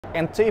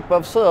En typ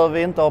av serve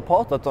vi inte har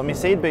pratat om i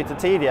sidbyte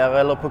tidigare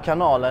eller på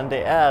kanalen,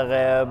 det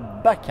är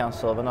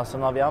backhandserven, alltså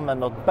när vi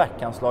använder ett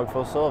backhandslag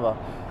för att serva.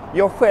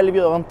 Jag själv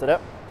gör inte det,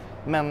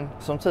 men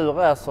som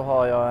tur är så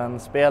har jag en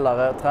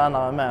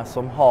tränare med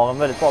som har en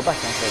väldigt bra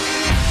backhandserve.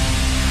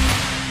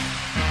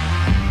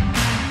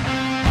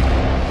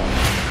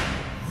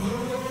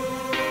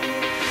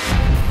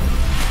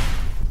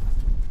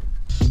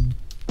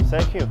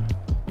 Sergio,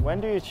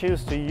 when do you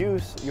choose to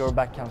use your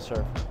backhand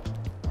serve?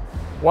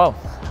 Well,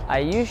 I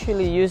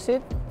usually use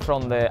it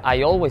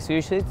I always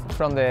use it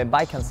from the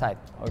backhand side,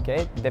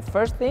 okay? The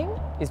first thing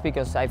is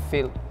because I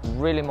feel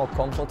really more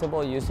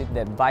comfortable using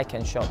the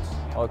backhand shots,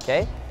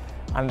 okay?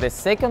 And the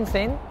second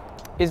thing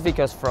is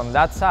because from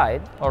that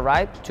side, all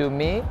right, to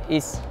me,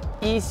 it's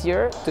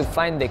easier to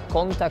find the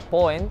contact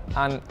point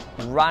and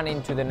run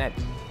into the net,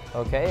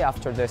 okay,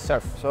 after the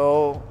serve.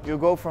 So you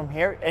go from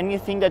here.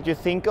 Anything that you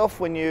think of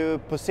when you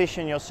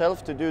position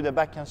yourself to do the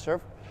backhand serve?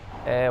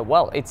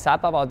 Well, it's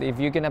up about if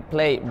you're gonna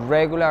play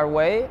regular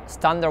way,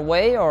 standard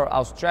way or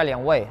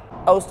Australian way.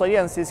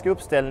 Australiensisk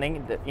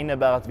uppställning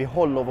innebär att vi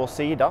håller vår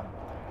sida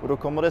och då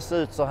kommer det se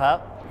ut så här.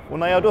 Och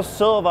när jag då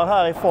servar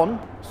härifrån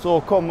så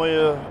kommer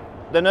ju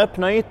den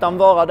öppna ytan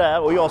vara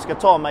där och jag ska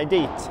ta mig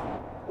dit.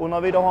 Och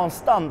när vi då har en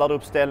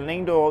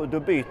standarduppställning då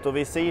byter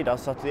vi sida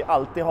så att vi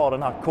alltid har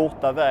den här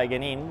korta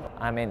vägen in.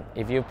 I mean,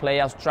 if you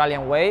play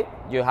Australian way,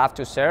 you have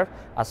to serve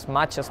as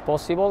much as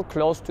possible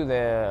close to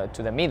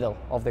the middle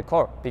of the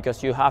court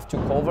because you have to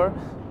cover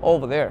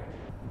over there.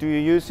 Do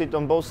you use it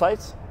on both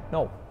sides?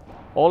 No,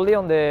 only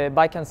on the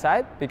backhand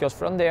side because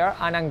from there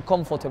I'm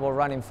uncomfortable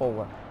running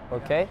forward,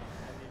 okay?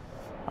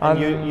 And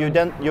you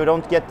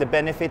don't get the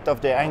benefit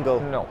of the angle?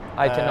 No,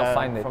 I cannot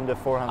find it. From the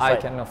forehand side?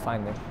 I cannot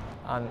find it.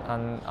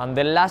 And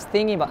the last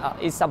thing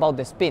is about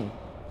the spin.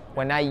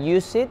 When I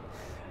use it,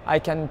 I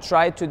can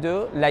try to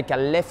do like a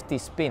lefty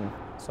spin.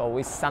 So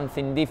it's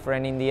something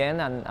different in the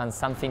end and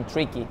something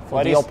tricky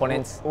for the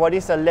opponents. What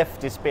is a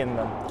lefty spin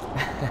then?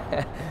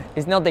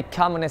 It's not the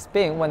commonest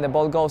spin when the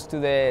ball goes to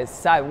the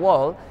side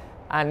wall,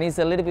 and it's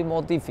a little bit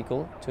more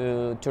difficult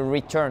to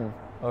return,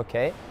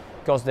 okay?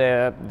 Because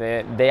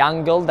the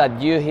angle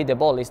that you hit the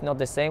ball is not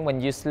the same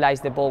when you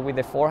slice the ball with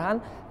the forehand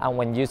and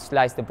when you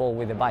slice the ball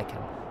with the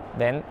backhand.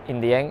 Then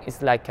in the end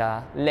it's like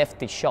a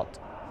lefty shot.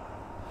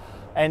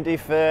 And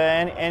if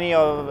any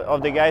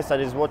of the guys that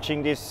is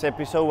watching this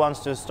episode wants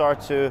to start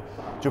to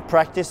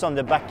practice on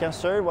the backhand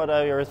serve, what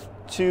are your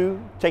two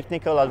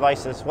technical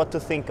advices? What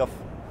to think of?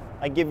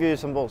 I give you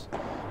some balls.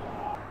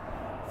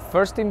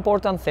 First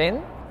important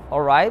thing,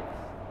 all right,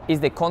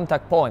 is the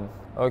contact point.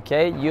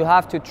 Okay, you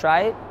have to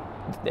try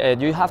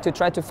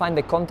to find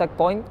the contact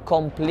point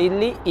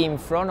completely in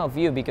front of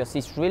you because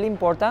it's really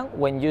important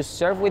when you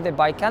serve with the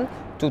backhand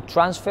to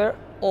transfer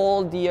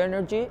all the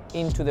energy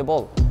into the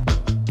ball.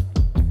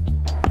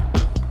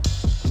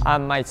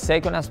 And my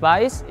second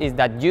advice is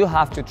that you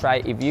have to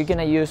try, if you're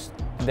gonna use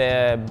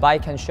the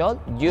backhand shot,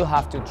 you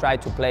have to try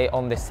to play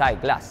on the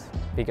side glass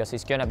because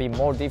it's gonna be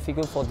more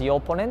difficult for the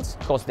opponents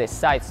because the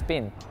side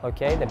spin,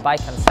 okay, the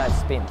backhand side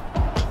spin.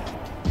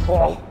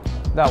 Oh.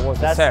 That was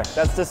the serve.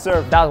 That's the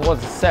serve. That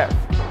was the serve.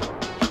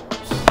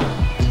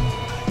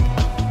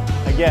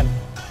 Again.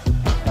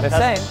 The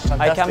same.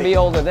 I can be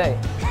all the day.